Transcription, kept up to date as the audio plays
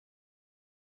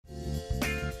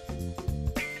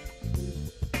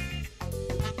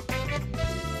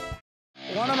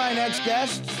One of my next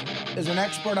guests is an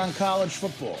expert on college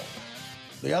football.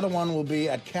 The other one will be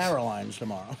at Caroline's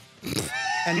tomorrow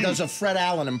and does a Fred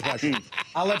Allen impression.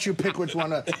 I'll let you pick which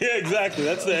one. Yeah, exactly.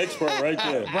 That's the expert right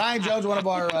there. Brian Jones, one of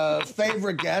our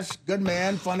favorite guests. Good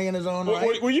man, funny in his own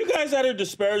right. Were you guys out here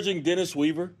disparaging Dennis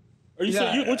Weaver? Are you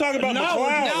saying we're talking about McLeod,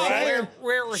 right?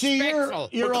 We're respectful.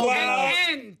 You're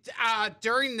and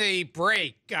during the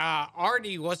break,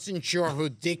 Artie wasn't sure who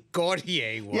Dick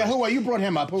Gautier was. Yeah, who are you? Brought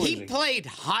him up. Who is He played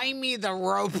Jaime the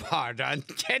Robot on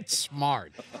Get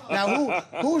Smart. Now,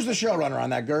 who was the showrunner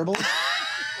on that, Goebbels?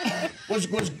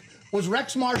 was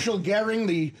Rex Marshall Gehring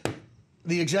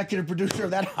the executive producer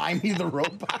of that Jaime the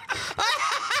Robot?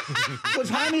 was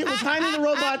Jaime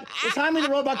the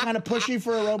Robot kind of pushy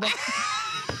for a robot?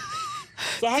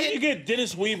 So how do you get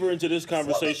Dennis Weaver into this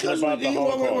conversation about the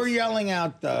Holocaust? We're yelling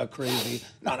out crazy.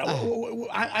 No,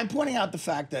 I'm pointing out the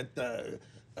fact that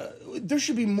there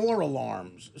should be more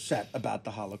alarms set about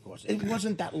the Holocaust. It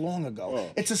wasn't that long ago. Oh.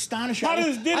 It's astonishing. How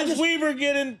does Dennis Weaver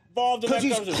get involved in that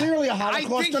conversation? Because he's clearly a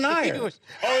Holocaust denier.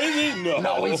 Oh, is he?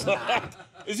 No, he's not.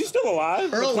 Is he still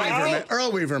alive?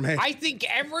 Earl Weaver, man. I think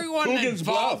everyone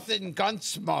involved in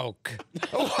Gunsmoke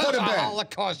was a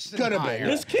Holocaust denier.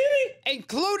 Just kidding.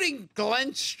 Including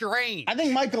Glenn Strange. I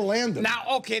think Michael Landon.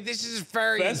 Now, okay, this is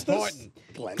very important.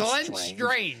 Glenn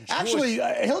Strange. Actually,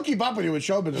 he'll keep up with you with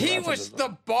show business. He was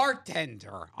the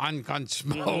bartender on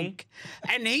Gunsmoke,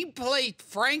 and he played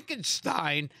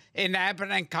Frankenstein in Abbott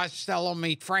and Costello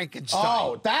Meet Frankenstein.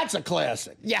 Oh, that's a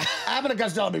classic. Yeah. Abbott and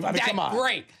Costello Meet. I mean, come on.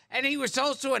 Great. And he was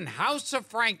also in House of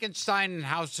Frankenstein and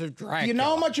House of Dracula. You know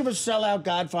how much of a sellout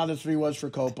Godfather 3 was for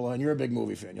Coppola, and you're a big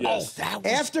movie fan. Yes. Oh, that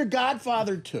was... After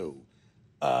Godfather 2,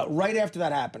 right after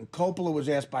that happened, Coppola was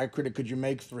asked by a critic, could you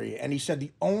make 3? And he said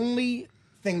the only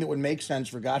thing that would make sense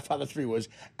for Godfather 3 was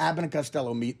Abbott and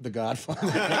Costello Meet the Godfather.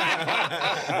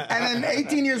 And then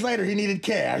 18 years later, he needed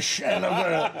cash. And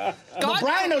but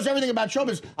Brian knows everything about show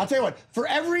business. I'll tell you what, for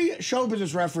every show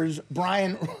business reference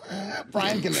Brian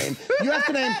can name, you have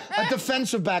to name a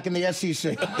defensive back in the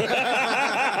SEC.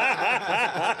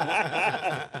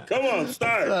 Come on,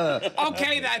 start.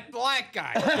 Okay, that black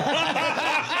guy.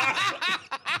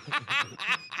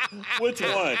 Which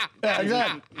one? Yeah,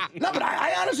 exactly. No, but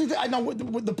I honestly, I know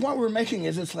what the point we're making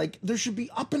is it's like there should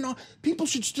be people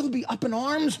should still be up in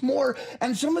arms more.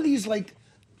 And some of these, like,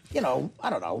 I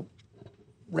don't know,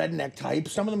 redneck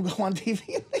types, some of them go on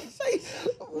TV and they say,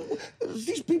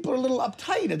 these people are a little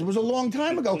uptight. It was a long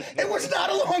time ago. It was not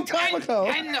a long time ago.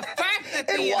 And the fact that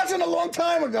it wasn't a long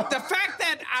time ago. The fact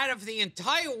that out of the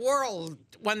entire world,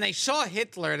 when they saw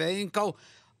Hitler, they didn't go,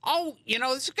 oh,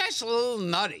 this guy's a little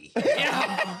nutty.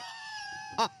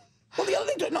 Well, the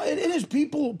other thing, it is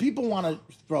people want to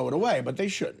throw it away, but they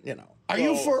shouldn't. Are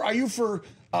you for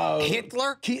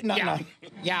Hitler? No.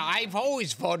 Yeah, I've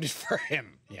always voted for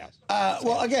him. Yes.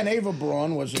 Well, again, Ava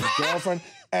Braun was his girlfriend,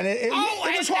 and it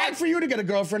was hard for you to get a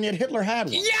girlfriend. Yet Hitler had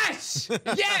one. Yes,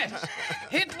 yes.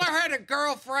 Hitler had a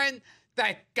girlfriend.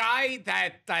 That guy,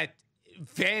 that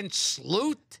Van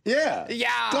Sloot. Yeah.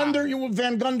 Yeah.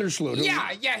 Van Gundersloot.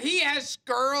 Yeah. He has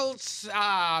girls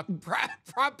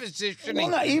propositioning. Well,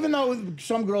 no, even though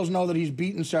some girls know that he's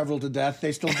beaten several to death,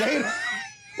 they still date him.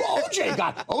 Well,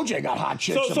 OJ got hot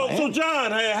chicks. So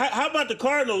John, how about the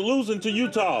Cardinals losing to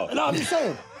Utah? No, I'm just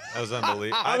saying. That was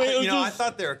unbelievable. I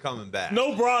thought they were coming back.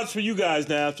 No broads for you guys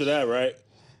now after that, right?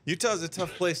 Utah's a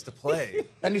tough place to play.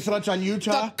 Any thoughts on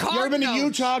Utah? You ever been to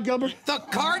Utah, Gilbert? The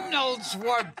Cardinals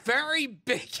were very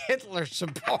big Hitler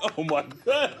supporters. Oh, my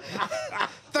God.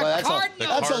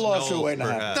 That's a lawsuit waiting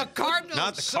to happen. The Cardinals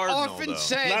Not the Cardinal, often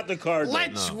say, Not the Cardinal,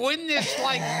 let's win this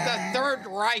like the Third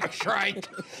Reich, right?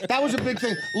 That was a big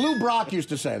thing. Lou Brock used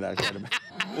to say that.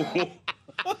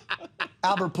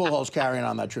 Albert Pujols carrying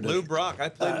on that tradition. Lou Brock, I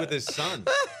played with his son.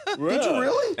 Really? Did you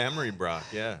really? Emery Brock,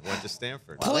 yeah, went to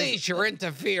Stanford. Please, you're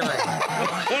interfering.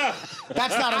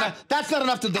 That's not enough. That's not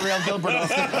enough to derail Gilbert.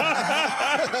 He's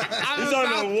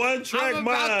on a one-track mind. I'm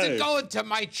about to go into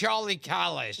my Charlie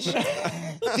Callis. You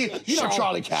know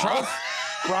Charlie Callis.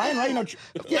 Brian, right?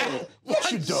 Yes,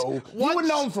 you do. You would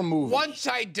know him from movies. Once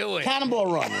I do it.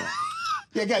 Cannonball Run.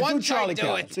 Yeah, do Charlie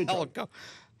Callis.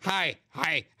 Hi,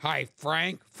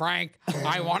 Frank.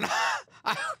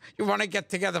 You want to get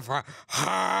together for you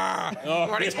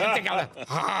want to get together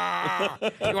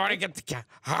you want to get together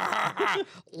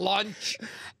lunch,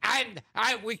 and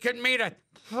we can meet at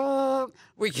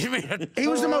He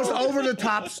was the most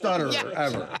over-the-top stutterer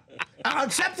ever.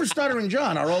 Except for Stuttering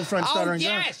John, our old friend Stuttering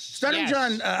John. Stuttering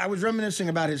John, I was reminiscing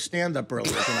about his stand-up earlier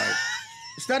tonight.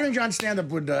 Stuttering John's stand-up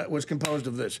was composed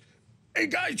of this. Hey,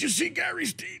 guys, you see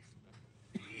Gary's teeth?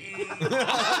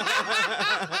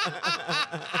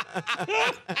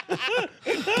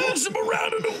 Push him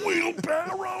around in a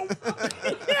wheelbarrow.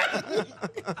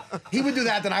 He would do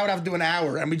that, then I would have to do an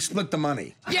hour, and we'd split the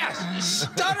money. Yes,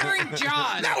 Stuttering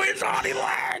John. Now it's Artie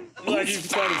Lange. Like he's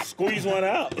trying to squeeze one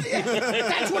out.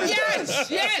 That's what it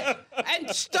is. Yes. And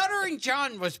Stuttering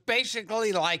John was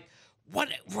basically like,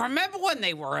 remember when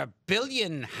they were 1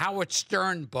 billion Howard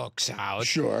Stern books out?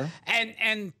 Sure.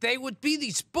 And they would be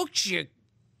these books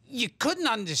you couldn't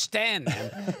understand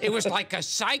them. It was like a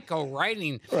psycho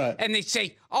writing. Right. And they'd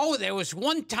say, oh, there was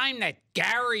one time that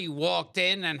Gary walked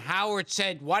in and Howard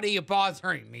said, what are you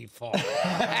bothering me for? And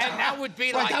that would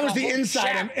be like that was the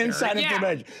inside chapter.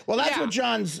 information. Well, that's what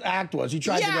John's act was. He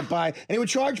tried to get by, and he would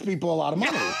charge people a lot of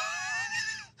money.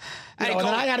 And then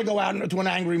I had to go out to an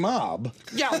angry mob.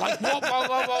 Yeah, like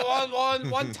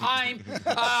one time,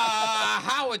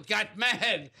 Howard got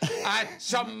mad at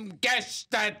some guest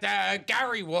that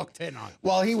Gary walked in on.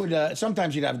 Well, he would.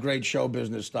 Sometimes he'd have great show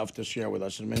business stuff to share with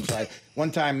us from inside. One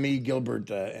time, me,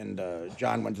 Gilbert, and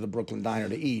John went to the Brooklyn Diner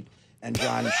to eat, and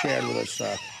John shared with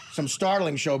us some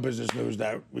startling show business news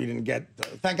that we didn't get.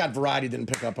 Thank God Variety didn't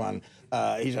pick up on.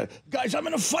 He said, "Guys, I'm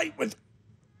in a fight with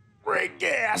great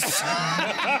gas."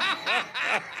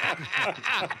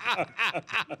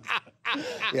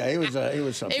 Yeah, he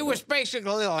was something. It was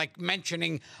basically like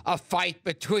mentioning a fight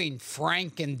between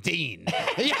Frank and Dean.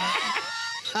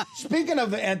 Speaking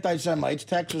of the anti-Semites,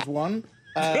 Texas won.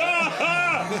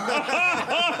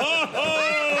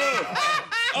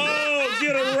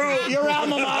 Get a rope. Your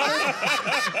alma mater.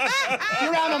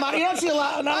 Your alma mater. You don't see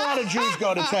not a lot of Jews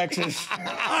go to Texas.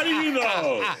 How do you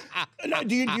know?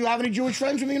 Do you have any Jewish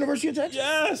friends from the University of Texas?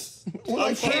 Yes. Well,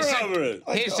 I'm sure of it.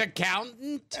 His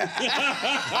accountant?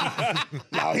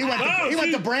 No, he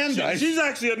went to Brandeis. She's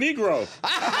actually a Negro.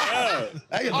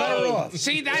 Hey, you're better off.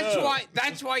 See,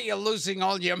 that's why you're losing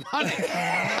all your money.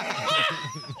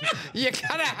 You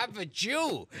gotta have a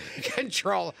Jew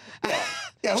control.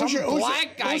 Yeah, Some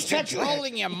black guy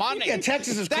controlling your money. Yeah,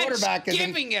 Texas's quarterback is isn't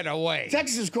giving it away.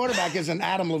 Texas's quarterback isn't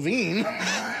Adam Levine.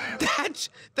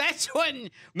 That's when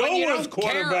No you one's don't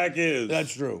care. quarterback is.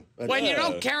 That's true. When you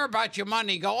don't care about your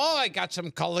money, go, oh, I got some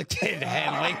colored kid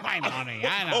handling my money.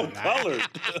 I know that. Colored.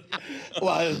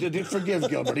 Well, forgive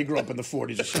Gilbert. He grew up in the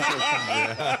 40s. A simpler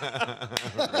time.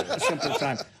 A simpler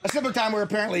time. A simpler time where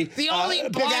apparently The only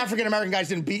big black- African-American guys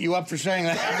didn't beat you up for saying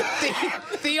that.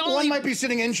 The One only might be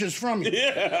sitting inches from you.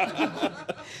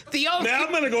 the only Now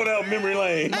I'm gonna go down memory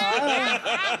lane.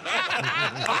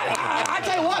 I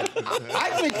tell you what,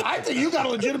 I think you got a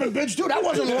legitimate bitch too. That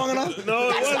wasn't long enough. No,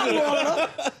 it That's wasn't. not long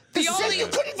enough. The To say only- you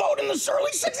couldn't vote in the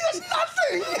early 60s, that's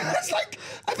nothing. It's like,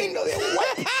 I mean,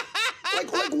 what?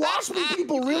 like waspy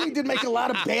people really did make a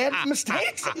lot of bad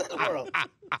mistakes in the world.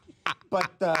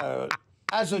 But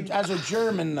as a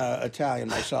German Italian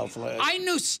myself, I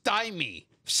knew stymie,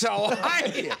 so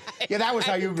yeah, that was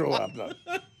how you grew up, though.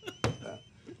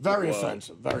 Very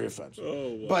offensive. Very offensive.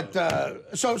 Oh, wow.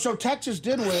 But so Texas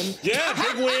did win. Yeah,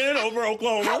 big win over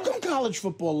Oklahoma. How come college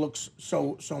football looks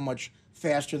so much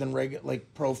faster than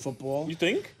pro football? You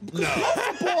think? Pro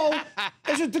football,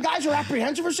 the guys are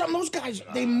apprehensive or something. Those guys,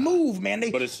 they move, man.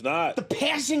 But it's not. The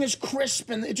passing is crisp,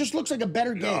 and it just looks like a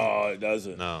better game. No, it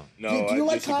doesn't. No. No. Do you I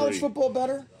like disagree. college football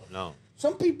better? No.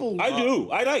 Some people. I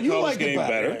do. I like You college like it game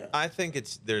better. better. I think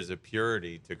there's a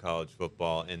purity to college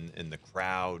football, and the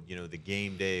crowd, the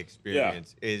game day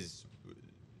experience is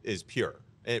pure,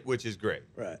 which is great.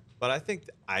 Right. But I think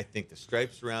the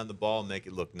stripes around the ball make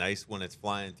it look nice when it's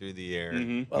flying through the air.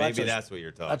 Mm-hmm. Well, Maybe that's what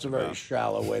you're talking about. That's a very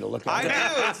shallow way to look at I it.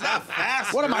 do. It's not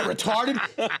fast. What am I, retarded?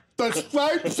 The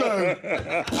stripes are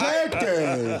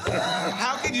planted.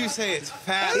 How could you say it's I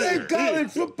faster? think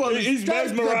college football is He's stripes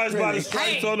mesmerized by the are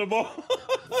stripes Hey. on the ball.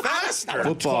 Faster.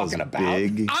 Football's talking about.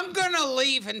 big. I'm gonna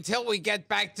leave until we get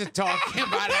back to talking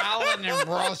about Allen and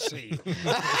Rossi.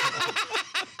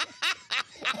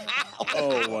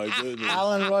 Oh my goodness.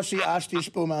 Alan Rossi, Asti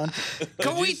Spuman.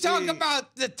 Can we you talk see-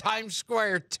 about the Times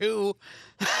Square too?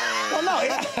 Well, no.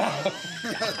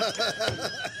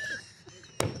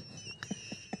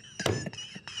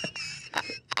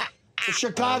 The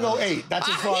Chicago 8. That's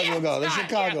as far as we'll go. The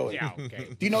Chicago 8. Yeah, okay.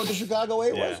 Do you know what the Chicago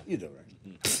 8 was? Yeah. You do,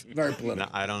 right? Very political.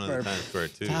 No, I don't know the Times Square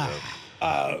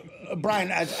too.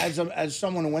 Brian, as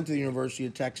someone who went to the University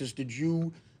of Texas, did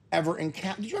you ever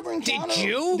encounter?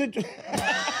 Jew?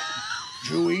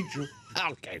 Jewy.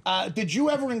 Okay. Did you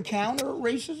ever encounter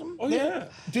racism? Oh there? yeah.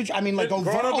 Did you? I mean, like Growing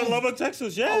overt. up in Lubbock,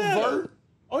 Texas, yeah. Overt?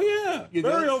 Oh yeah. You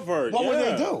Very did? overt. What would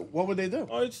yeah. they do? What would they do?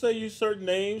 I'd say use certain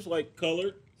names like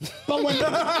colored. But when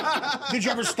did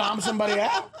you ever stomp somebody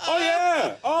out? Oh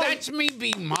yeah. Oh, That's me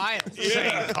being mild.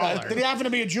 Same color. Did he happen to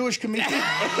be a Jewish comedian?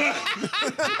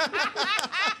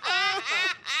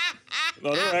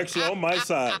 no, they're actually on my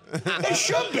side. They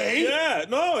should be. Yeah,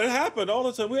 no, it happened all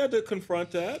the time. We had to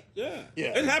confront that. Yeah.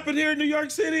 It happened here in New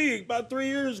York City about 3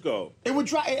 years ago. It would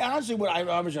try. Honestly, what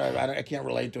I can't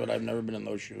relate to it. I've never been in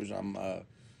those shoes. I'm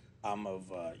of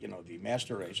the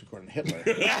master race according to Hitler.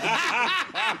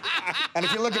 And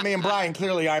if you look at me and Brian,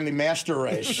 clearly I'm the master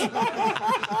race.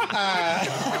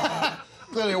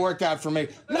 Clearly it worked out for me.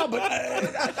 No, but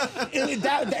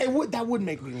that would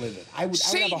make me livid. I would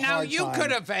See, have a now hard you time.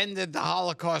 could have ended the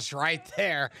Holocaust right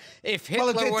there if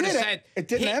Hitler Well, would have said it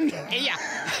didn't end. Yeah,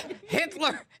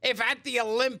 Hitler. If at the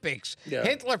Olympics, Yeah.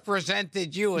 Hitler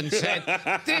presented you and said,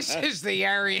 "This is the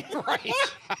Aryan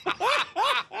race,"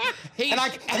 and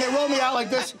they roll me out like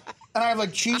this, and I have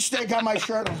like cheesesteak on my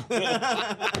shirt.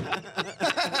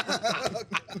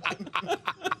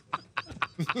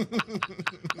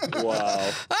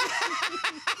 Wow.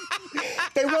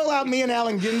 They roll out me and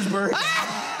Allen Ginsberg.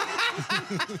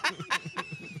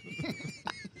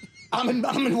 I'm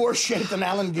in worse shape than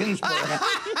Allen Ginsberg.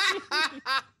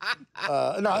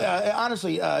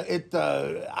 Honestly, I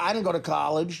didn't go to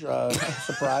college.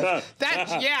 Surprise.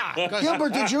 That's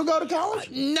Gilbert, did you go to college?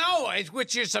 No,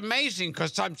 which is amazing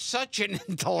because I'm such an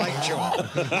intellectual.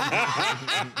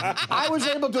 I was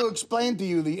able to explain to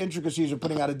you the intricacies of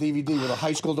putting out a DVD with a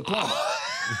high school diploma.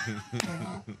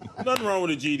 Nothing wrong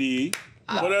with a GDE.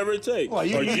 Whatever it takes. Well,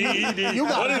 or GED. you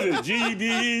got what it. is it?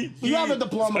 GED? You have a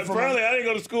diploma from Apparently, I didn't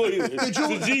go to school either. It's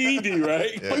a GED,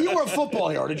 right? But you were a football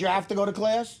hero. Did you have to go to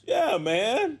class? Yeah,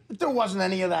 man. There wasn't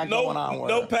any of that going on.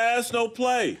 No pass, no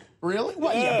play. Really?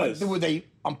 Well, Yes. Yeah, but were they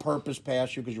on purpose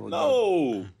pass you because you were good?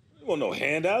 No. You want no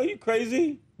handout? You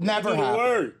crazy? Never Do the happened.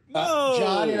 work. No.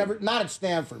 John, you never? Not at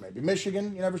Stanford, maybe.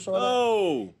 Michigan, you never saw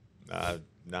No.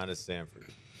 Not at Stanford.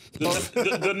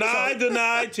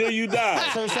 Deny till you die.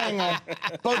 that? So you're saying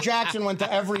Bo Jackson went to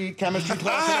every chemistry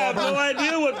class I at have Auburn? no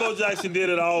idea what Bo Jackson did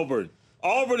at Auburn.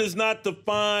 Auburn is not the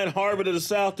fine Harvard of the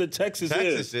South that Texas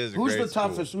Texas is a Who's great the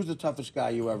toughest? Who's the toughest guy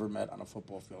you ever met on a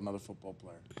football field? Another football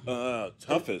player?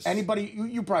 Toughest. Anybody?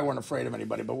 You probably weren't afraid of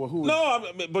anybody, but who? No,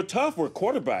 but tough were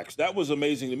quarterbacks. That was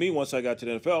amazing to me once I got to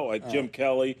the NFL. Like Jim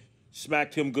Kelly,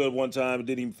 smacked him good one time,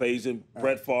 didn't even phase him.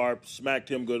 Brett Favre smacked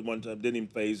him good one time, didn't even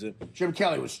phase him. Jim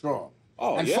Kelly was strong.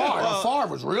 Oh, and yeah. Favre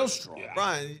was real strong. Yeah.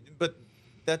 Brian, but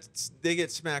they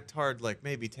get smacked hard like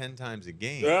maybe 10 times a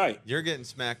game. Right. You're getting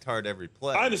smacked hard every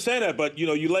play. I understand that, but you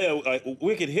lay a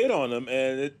wicked hit on them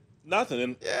and nothing.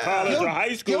 In college or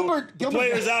high school, the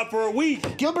player's out for a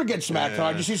week. Gilbert gets smacked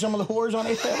hard. You see some of the whores on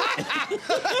it?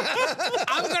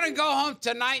 I'm going to go home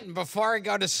tonight, and before I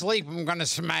go to sleep, I'm going to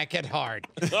smack it hard.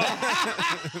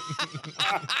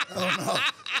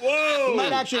 Whoa! You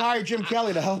might actually hire Jim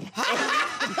Kelly to help.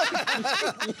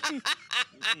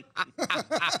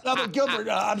 No, but Gilbert,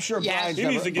 I'm sure Yes. Brian's He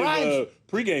needs to give a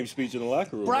pregame speech in the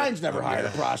locker room. Brian's never hired a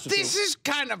prostitute. This is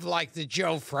kind of like the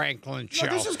Joe Franklin show.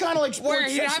 No, this is kind of like where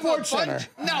he'd have Sports Center.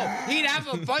 he'd have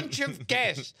a bunch of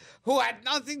guests who had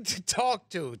nothing to talk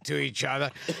to each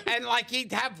other, and like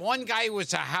he'd have one guy who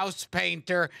was a house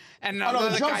painter, and Oh, no, another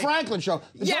the Joe guy. Franklin show.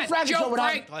 The Yeah, Joe Franklin Joe show would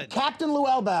Franklin. have Captain Lou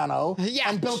Albano Yeah.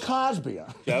 and Bill Cosby.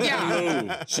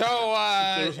 Yeah.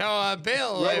 So,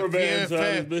 Bill, Rubber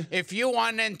bands, if you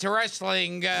want into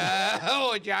wrestling, who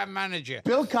would you have manage you?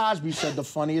 Bill Cosby said the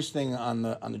funniest thing on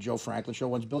the Joe Franklin show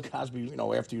once. Bill Cosby,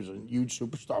 after he was a huge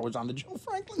superstar, was on the Joe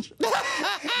Franklin show.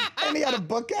 And he had a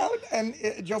book out, and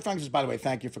Joe Franklin says, by the way,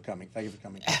 thank you for coming. Thank you for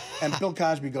coming. And Bill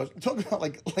Cosby goes, talking about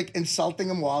like insulting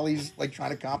him while he's like trying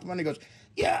to compliment. He goes,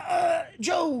 yeah,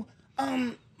 Joe,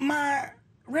 my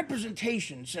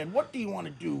representation said, what do you want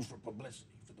to do for publicity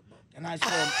for the book? And I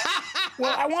said,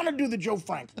 well, I want to do the Joe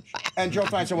Franklin show. And Joe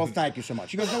Franklin said, well, thank you so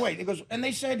much. He goes, no, wait. He goes, and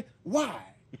they said, why?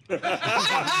 And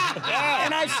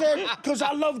I said, because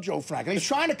I love Joe Franklin. He's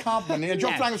trying to compliment me. And Joe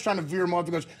Franklin's trying to veer him off.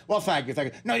 He goes, well, thank you,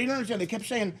 thank you. No, you don't understand. They kept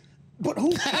saying, but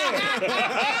who cares?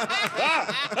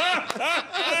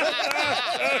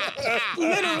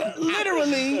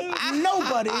 literally,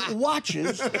 nobody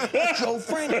watches Joe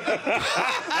Franklin. And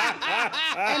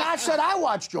I said, I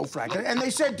watch Joe Franklin. And they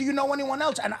said, do you know anyone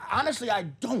else? And honestly, I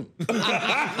don't.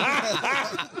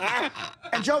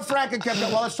 And Joe Franklin kept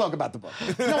going, well, let's talk about the book.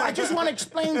 No, I just want to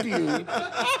explain to you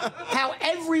how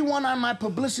everyone on my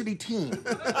publicity team,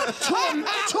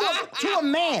 to a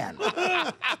man,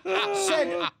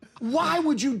 said, why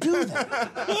would you do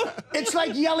that? It's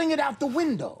like yelling it out the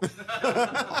window.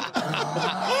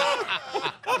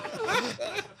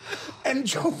 And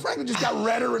Joe Franklin just got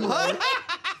redder and redder.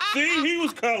 See, he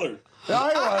was colored. No,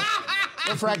 he was.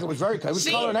 Ben Franklin was very colored. He was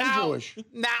colored and Jewish.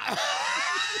 Now,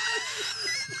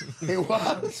 He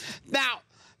was.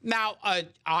 now,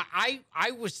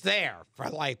 I was there for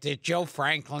like the Joe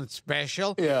Franklin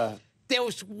special. Yeah. There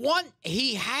was one.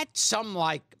 He had some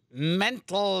like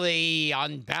mentally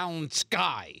unbalanced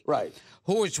guy, Right.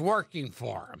 who was working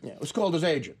for him. Yeah, it was called his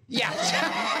agent. Yes.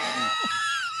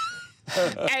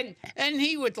 and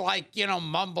he would like,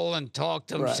 mumble and talk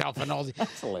to himself and all that.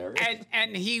 That's hilarious.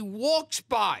 And he walks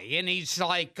by and he's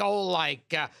like,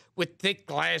 with thick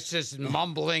glasses and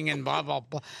mumbling and blah blah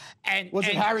blah. And Was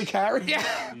it Harry Carey?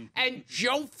 Yeah. And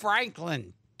Joe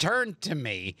Franklin turned to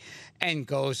me and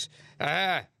goes,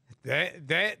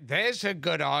 there's a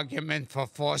good argument for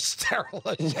forced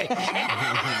sterilization.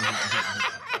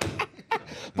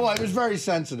 Boy, he was very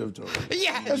sensitive to it.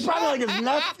 Yes. It was probably like his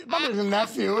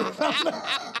nephew. Or something.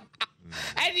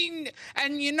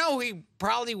 And he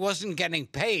probably wasn't getting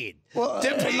paid. Well,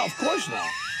 no, of course not.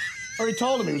 Or he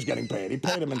told him he was getting paid. He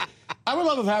paid him. And I would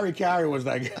love if Harry Carey was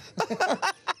like,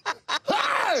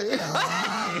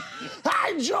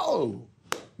 Hi, Joe.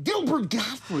 Gilbert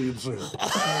Gottfried's here.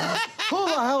 Who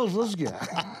the hell is this guy?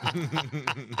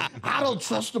 I don't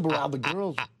trust him around the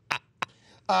girls.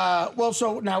 Well,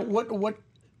 so now what?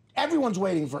 Everyone's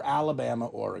waiting for Alabama,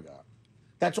 Oregon.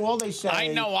 That's all they say. I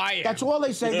know I am. That's all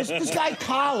they say. This guy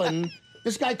Colin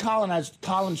has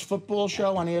Colin's football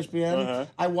show on ESPN. Uh-huh.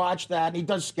 I watch that. And he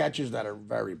does sketches that are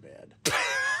very bad.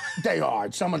 They are.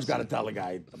 Someone's got to tell the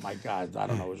guy, my God, I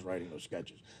don't know who's writing those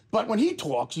sketches. But when he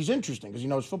talks, he's interesting because he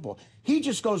knows football. He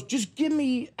just goes, just give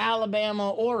me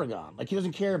Alabama, Oregon. Like he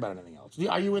doesn't care about anything else.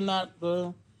 Are you in that?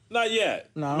 Not yet.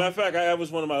 No? Matter of fact, that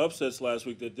was one of my upsets last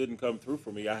week that didn't come through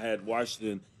for me. I had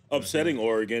Washington upsetting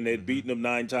Oregon. They'd beaten them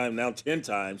 9 times, now 10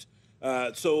 times.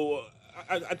 So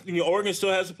I think Oregon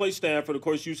still has to play Stanford. Of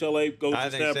course, UCLA goes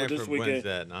to Stanford this weekend. Wins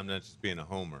that, and I'm not just being a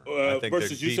homer. I think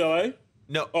versus UCLA?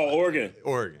 No. Oh, Oregon.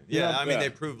 Oregon. Yeah, I mean, Yeah. they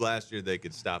proved last year they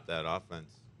could stop that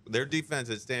offense. Their defense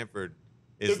at Stanford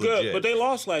They're is good, legit. but they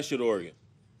lost last year to Oregon.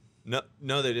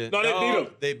 No, they didn't. No, they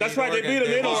beat them. That's right, they beat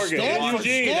them in Oregon.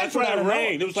 Eugene. That's Stanford right, out it of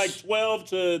rained. It was like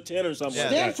 12-10 or something. Yeah,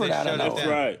 like that. Stanford out of they shut it nowhere. That's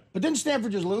right. But didn't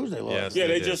Stanford just lose? They lost. Yes. Yeah,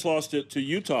 They they did. just lost it to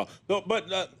Utah.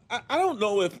 But I don't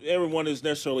know if everyone is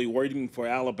necessarily waiting for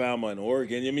Alabama and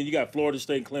Oregon. I mean, you got Florida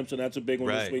State and Clemson. That's a big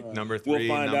one this Right. week. Number We'll 3,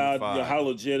 find number out 5. how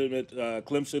legitimate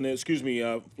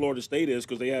Florida State is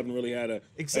because they haven't really had a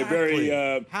Exactly.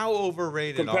 very how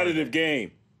overrated competitive are they?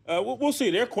 game. We'll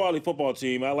see. They're a quality football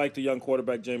team. I like the young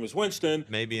quarterback, Jameis Winston.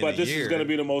 Maybe in but a this year. is going to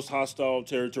be the most hostile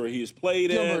territory he has played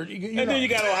Gilbert, in. you And know. then you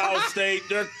got Ohio State.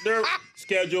 They're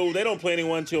scheduled. They don't play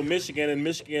anyone until Michigan, and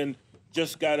Michigan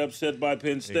just got upset by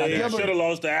Penn State. Gilbert- Should have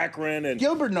lost to Akron. And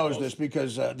Gilbert knows this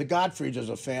because the Gottfrieds as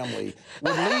a family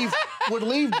would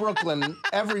leave Brooklyn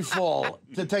every fall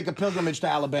to take a pilgrimage to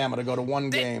Alabama to go to one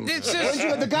game. this is-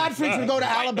 The Gottfrieds would go to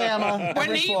Alabama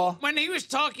every fall. When he was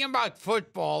talking about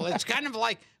football, it's kind of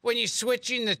like when you're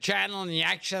switching the channel and you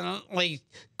accidentally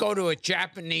go to a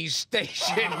Japanese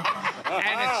station,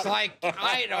 and it's like,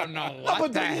 I don't know what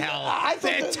But the hell I thought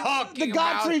they're the talking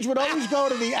about. Gottfrieds would always go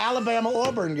to the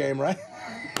Alabama-Auburn game, right?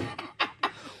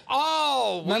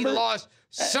 Oh, we Remember? lost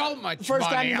so much First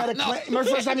time money. you met a No. Klan, remember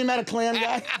first time you met a Klan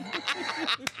guy?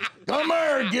 Come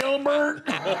here, Gilbert.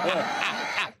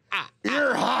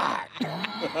 You're hot.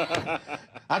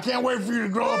 I can't wait for you to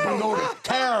grow up and go to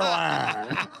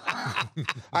Caroline.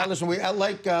 All right, listen.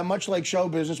 Much like show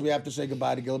business, we have to say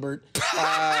goodbye to Gilbert.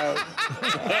 A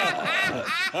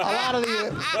lot of the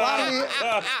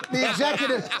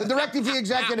executive, the DirecTV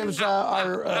executives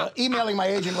are emailing my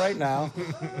agent right now,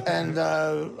 and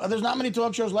there's not many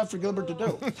talk shows left for Gilbert to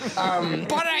do.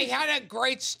 But I had a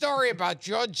great story about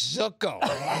George Zucco.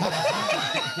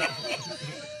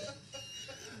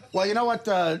 Well, you know what?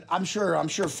 I'm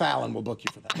sure Fallon will book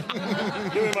you for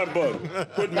that. give me my book.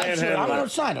 Quit I'm manhandling. going to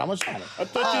sign it. I'm going to sign it. I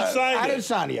thought you signed I it. didn't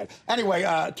sign it yet. Anyway,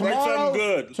 tomorrow. something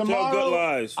good. Tell good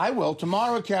lies. I will.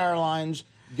 Tomorrow at Caroline's,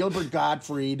 Gilbert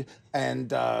Gottfried,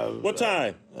 and. What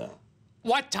time?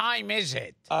 What time is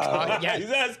it? Yeah. He's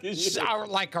asking you. So,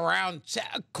 like around,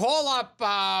 call up,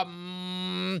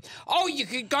 you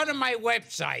can go to my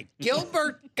website,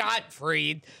 gilbertgottfried.com,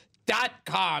 Gottfried.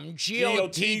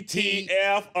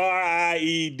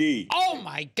 Oh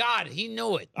my God, he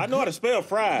knew it. I know how to spell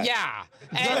fried. Yeah,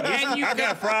 and you I got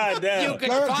can fried down. you can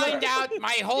find out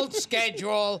my whole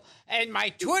schedule and my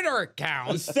Twitter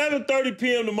account. 7:30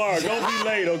 p.m. tomorrow. Don't be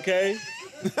late, okay?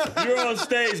 You're on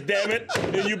stage, damn it,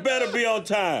 and you better be on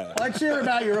time. Let's hear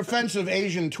about your offensive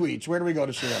Asian tweets. Where do we go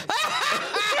to see them?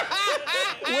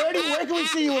 Where Where can we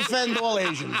see you offend all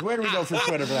Asians? Where do we go for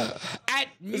Twitter for that? At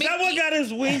Is that what got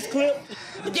his wings clipped?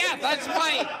 Yeah, that's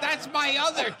my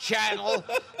other channel,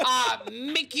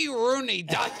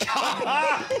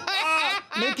 MickeyRooney.com.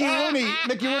 Mickey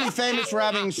Rooney, famous for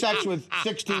having sex with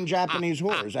 16 Japanese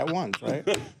whores at once, right?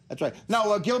 That's right.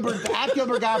 No, Gilbert at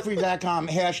GilbertGottfried.com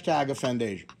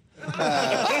 #offendasian.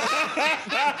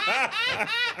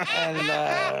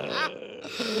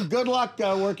 And good luck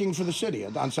working for the city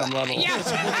on some level.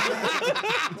 Yes.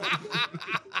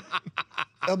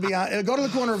 It'll be on, go to the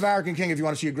corner of Varick and King if you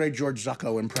want to see a great George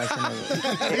Zucco impression of it.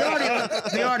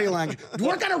 The Artie Lange.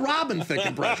 Work on a Robin Thicke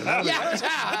impression. Yes.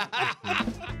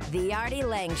 The Artie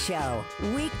Lange Show,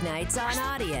 weeknights on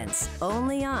Audience,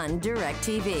 only on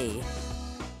DirecTV.